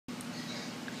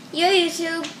Yo,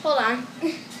 YouTube, hold on.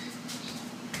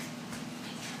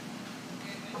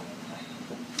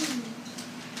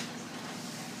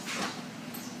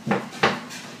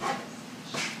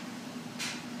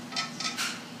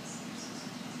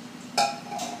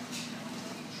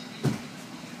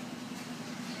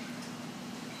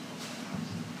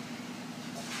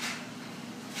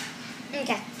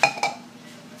 Okay.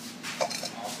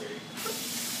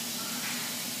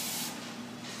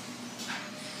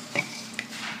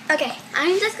 Okay,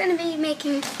 I'm just going to be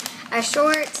making a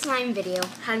short slime video.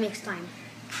 How to make slime.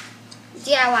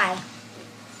 DIY.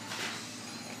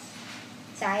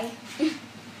 Sorry.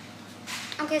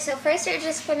 Okay, so first you're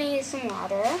just going to use some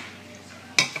water.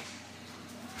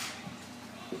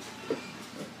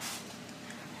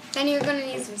 Then you're going to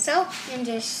use some soap and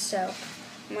dish soap.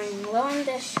 When you're low on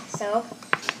dish soap,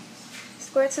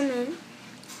 squirt some in.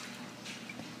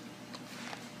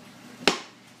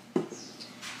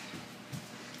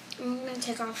 I'm going to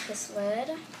take off this lid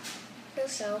for the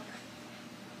soap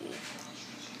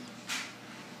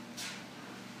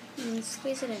and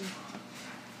squeeze it in.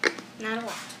 Not a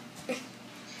lot.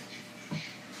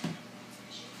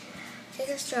 Take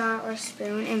a straw or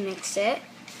spoon and mix it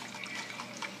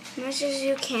as much as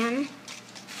you can.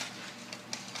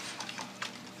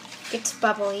 It's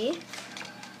bubbly.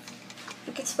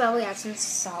 It gets bubbly, add some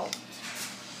salt.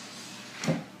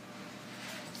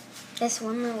 This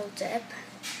one little dip.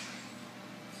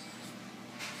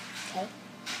 Okay.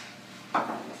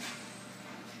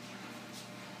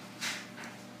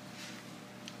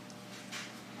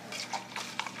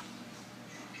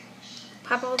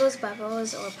 Pop all those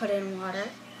bubbles or put it in water.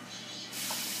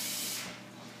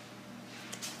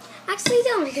 Actually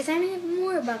don't, because I need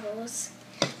more bubbles.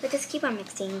 But just keep on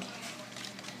mixing.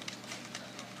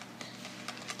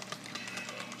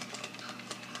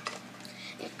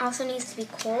 It also needs to be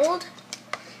cold.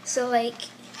 So like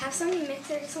have something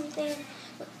mix it or something,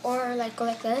 or like go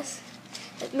like this.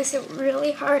 Like mix it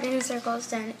really hard in circles,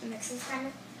 then it mixes kind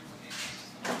of.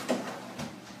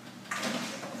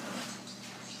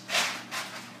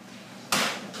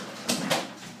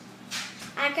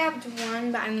 I grabbed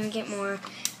one, but I'm gonna get more.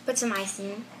 Put some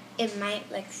icing. It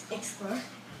might like explode.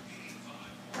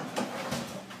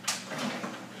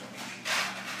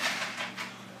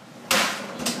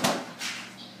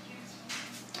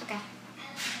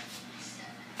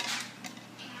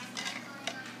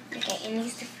 Okay, it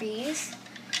needs to freeze.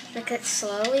 Make it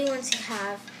slowly once you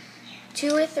have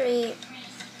 2 or 3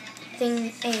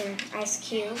 things in ice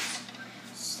cubes.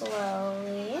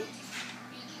 Slowly.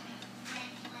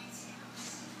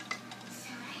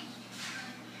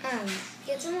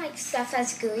 Get some like stuff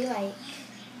that's gooey, like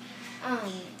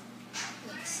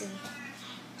let's see.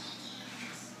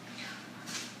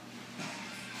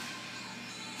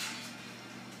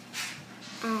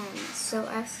 So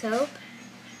I have soap.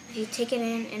 If you take it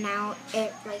in and out,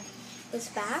 it like is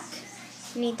back.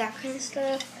 You need that kind of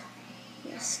stuff.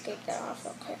 Just scrape that off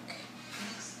real quick.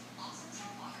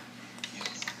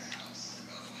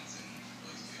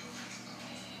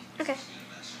 Okay.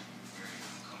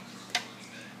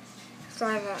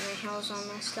 Sorry about my hair's all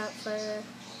messed up for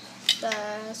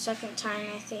the second time,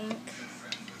 I think.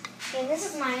 Okay, this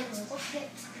is my little kit.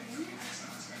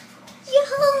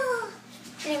 Yoo-hoo!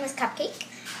 Her name is Cupcake.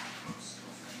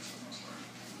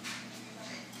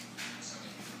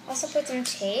 Also put some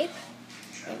tape.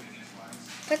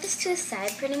 Put this to the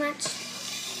side pretty much.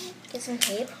 Get some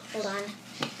tape. Hold on.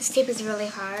 This tape is really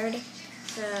hard,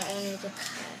 so I need to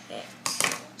cut it.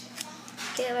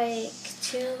 Get like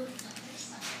 2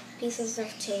 pieces of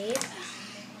tape.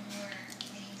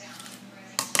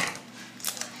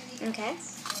 Okay.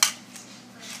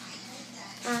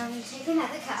 Take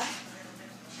another cup.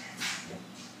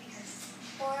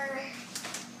 Or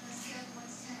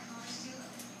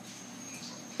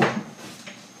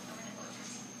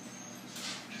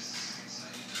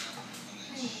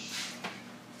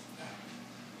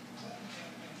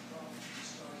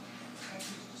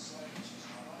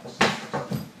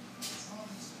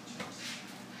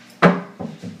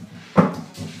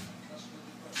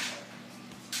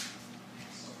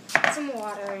some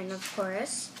water in, of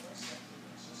course.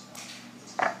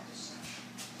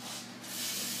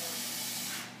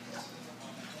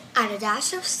 Add a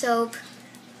dash of soap.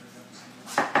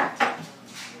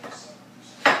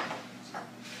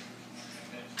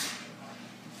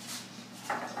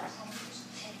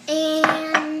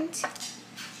 And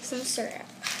some syrup.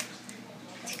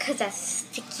 Because that's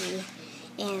sticky.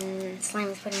 And slime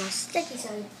is pretty much sticky, so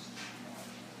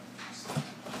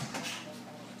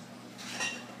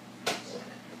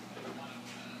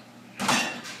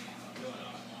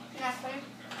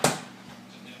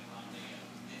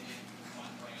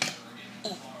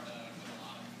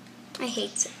I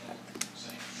hate syrup.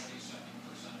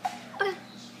 Okay.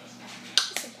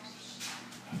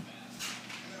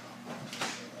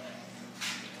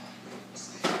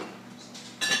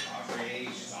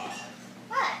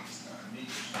 What?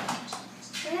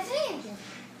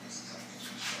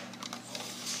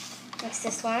 Mix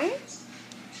this one.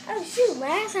 Oh shoot, my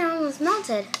accent almost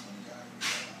melted.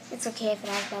 It's okay if it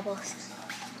has bubbles.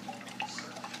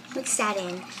 Mix that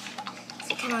in. So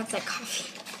it kind of looks like coffee.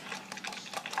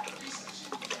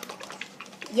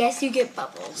 Yes, you get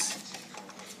bubbles.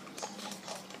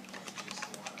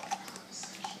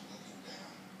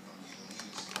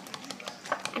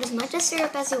 Add as much of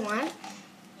syrup as you want.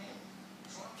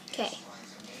 Okay.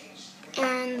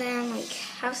 And then, like,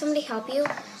 have somebody help you.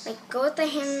 Like, go with the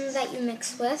hand that you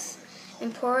mix with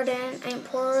and pour it in, and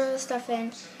pour the stuff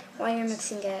in while you're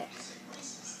mixing it.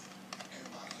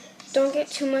 Don't get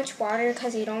too much water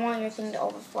because you don't want your thing to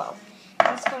overflow.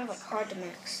 It's kind of like hard to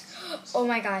mix. Oh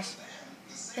my gosh.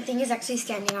 My thing is actually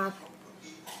standing up.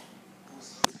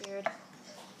 Weird.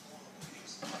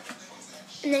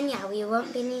 And then yeah, we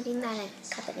won't be needing that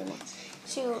cup anymore.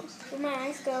 Shoot, where'd my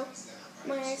eyes go?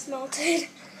 My eyes melted.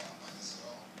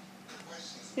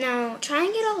 Now, try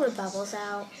and get all the bubbles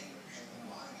out.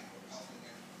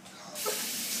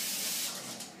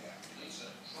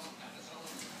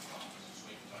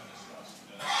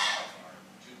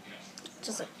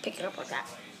 Just like pick it up like that.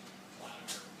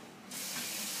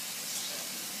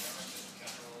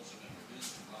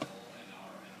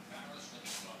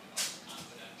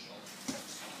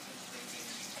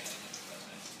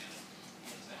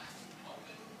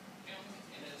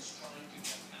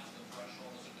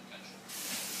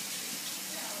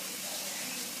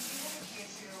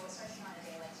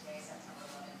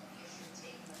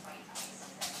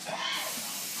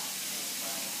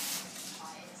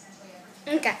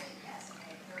 Okay.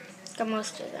 Got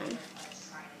most of them.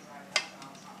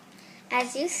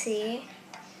 As you see,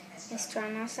 it's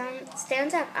drawn out some. It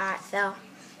stands up though.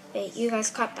 Wait, you guys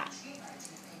caught that.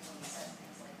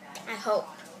 I hope.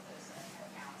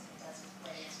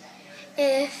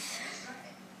 If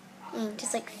you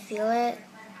just like feel it,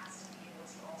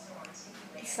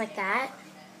 it's like that.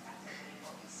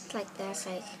 It's like this,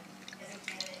 like,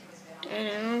 you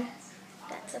know,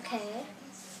 that's okay.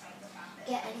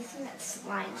 Get anything that's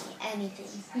slimy,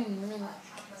 anything. Let me look.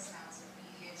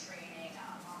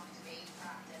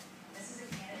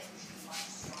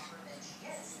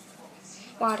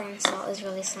 Water and salt is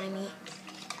really slimy.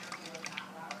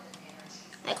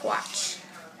 Like, watch.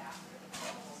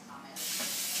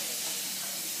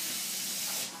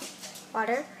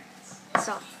 Water,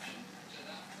 salt.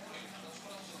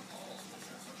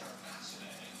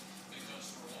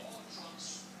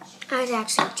 I'd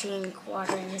actually drink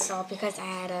water and salt because I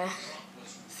had a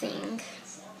thing.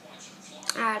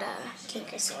 I had a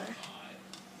canker sore.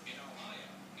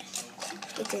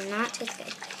 It did not taste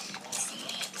good.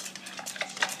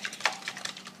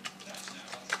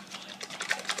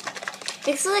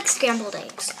 Mix it like scrambled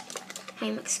eggs. I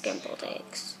mix scrambled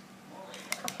eggs.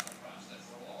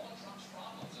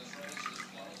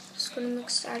 Just gonna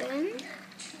mix that in.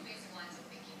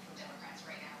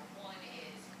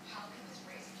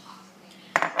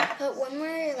 Put one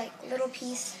more like little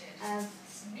piece of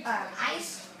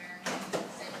ice.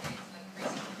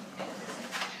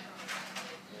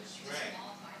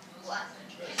 What?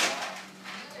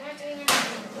 I'm not doing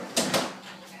anything.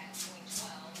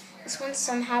 This one's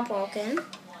somehow broken.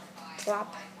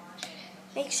 Drop.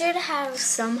 Make sure to have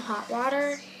some hot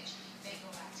water.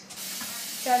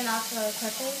 So it melts really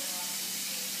quickly.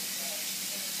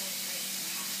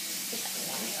 Just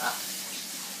warm it up.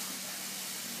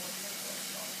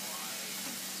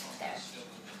 There.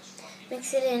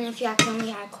 Mix it in if you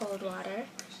accidentally add cold water.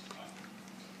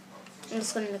 I'm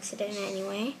just going to mix it in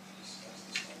anyway.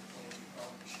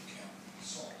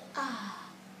 Ah,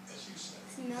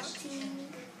 it's melting.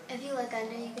 If you look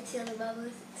under, you can see all the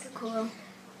bubbles. It's so cool.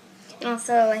 And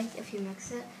also, like, if you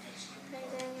mix it,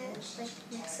 like,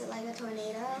 mix it like a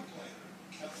tornado.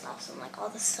 It stops on, like, all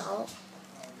the salt.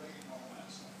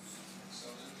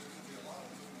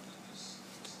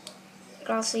 You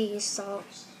can also use salt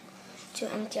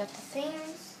to empty out the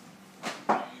things.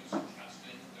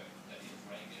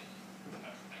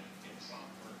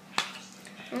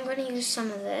 I'm going to use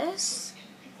some of this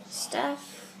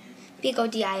stuff. Pico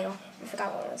de Gallo. I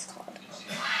forgot what it was called.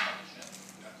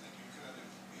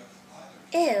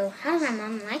 Ew, how does my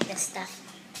mom like this stuff?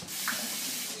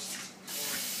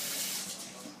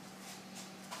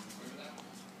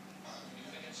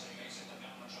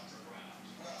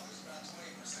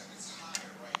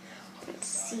 Let's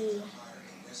see.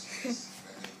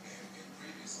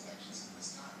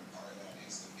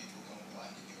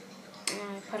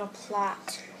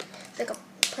 plot.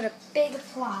 Put a big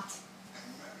plot.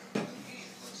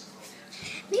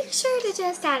 Make sure to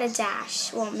just add a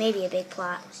dash. Well, maybe a big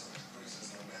plot.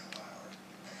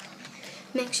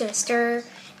 Make sure to stir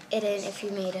it in if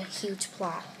you made a huge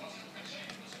plot.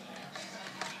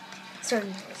 Stir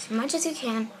it as much as you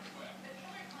can.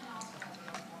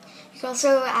 You can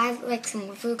also add like some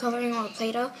more food coloring or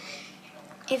Play-Doh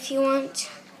if you want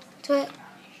to it.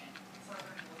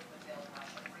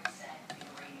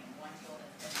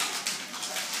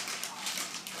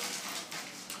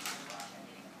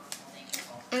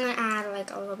 I'm going to add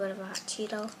like a little bit of a hot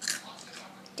Cheeto.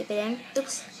 Dip it in.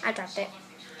 Oops, I dropped it.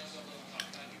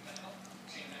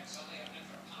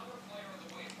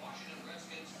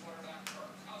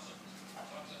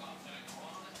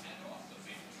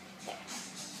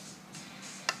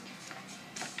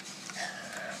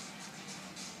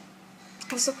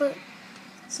 Also put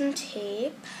some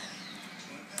tape.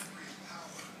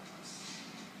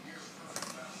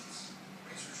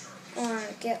 Or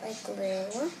get like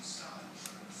glue.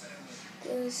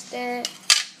 Glue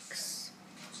sticks.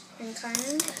 And kind of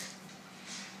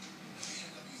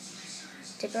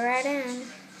dip it right in.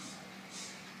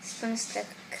 It's gonna stick.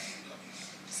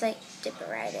 Just like dip it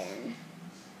right in.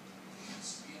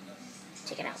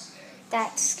 Check it out.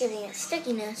 That's giving it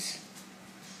stickiness.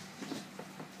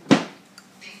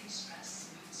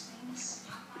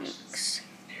 Mix.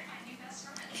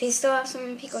 If you still have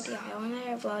some pico de gallo in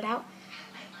there, blow it out.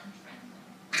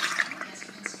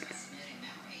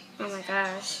 Oh my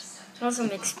gosh. It also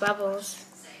makes bubbles.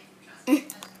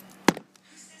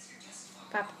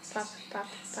 Pop, pop, pop,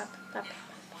 pop, pop,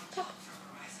 pop.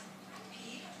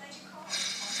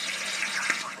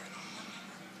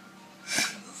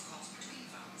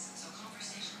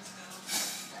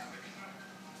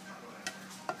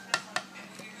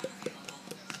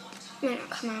 Might not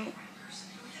come out.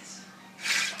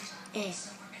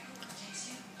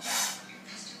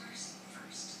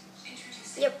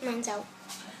 Yep, mine's out.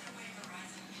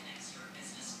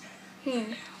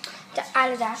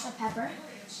 Add a dash of pepper.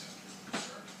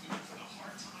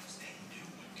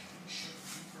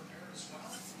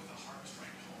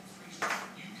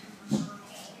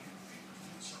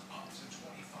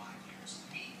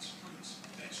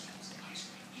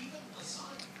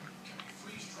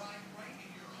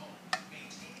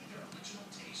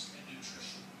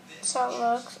 So it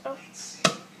looks. Oh.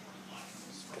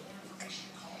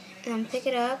 And then pick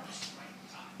it up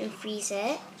and freeze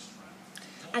it.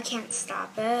 I can't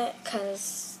stop it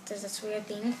because there's this weird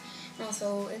thing. And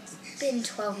also, it's been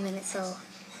 12 minutes, so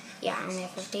yeah, I only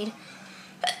have 15.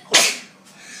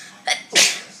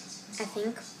 I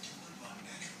think.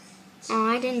 Oh,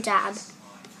 I didn't dab.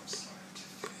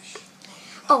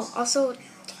 Oh, also,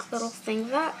 take a little thing of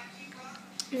that.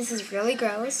 This is really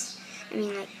gross. I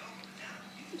mean, like,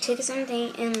 take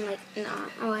something and, like,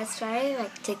 let's try,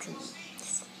 like, take some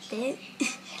spit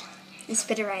and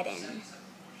spit it right in.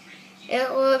 It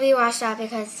will be washed out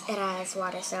because it has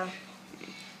water, so.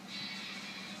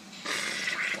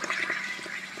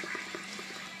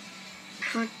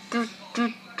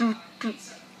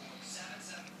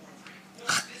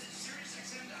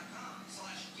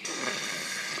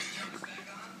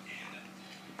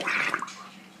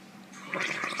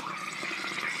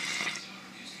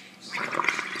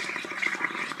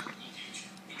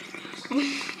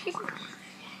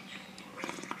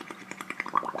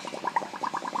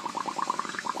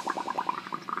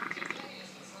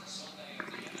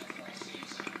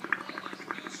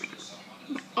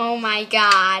 Oh my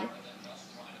god.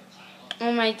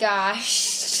 Oh my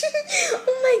gosh.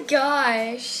 Oh my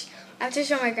gosh. I have to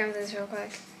show my grandpa this real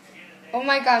quick. Oh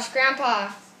my gosh,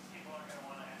 Grandpa.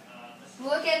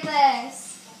 Look at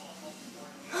this.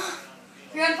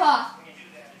 Grandpa.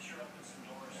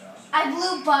 I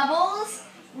blew bubbles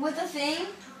with a thing.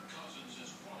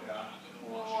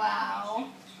 Wow.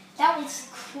 That was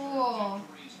cool.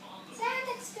 Science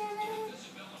experiment.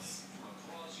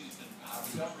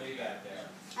 Don't leave that there.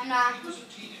 I'm not.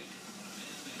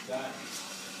 Done.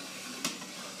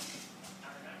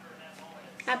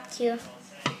 Up to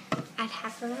add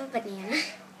half of a banana.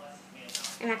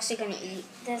 I'm actually going to eat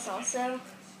this also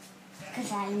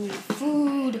because I need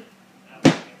food.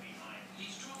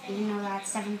 Even though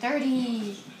that's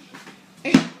 7:30.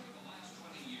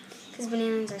 Because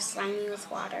bananas are slimy with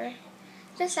water.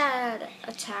 Just add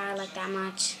a tad, like that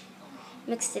much.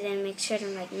 Mix it in. Make sure to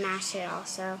like mash it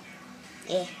also.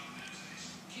 Yeah.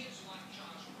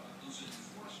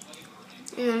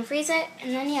 And then freeze it,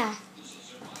 and then yeah.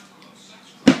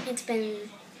 It's been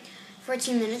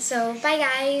 14 minutes, so bye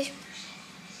guys.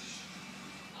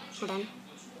 We're done.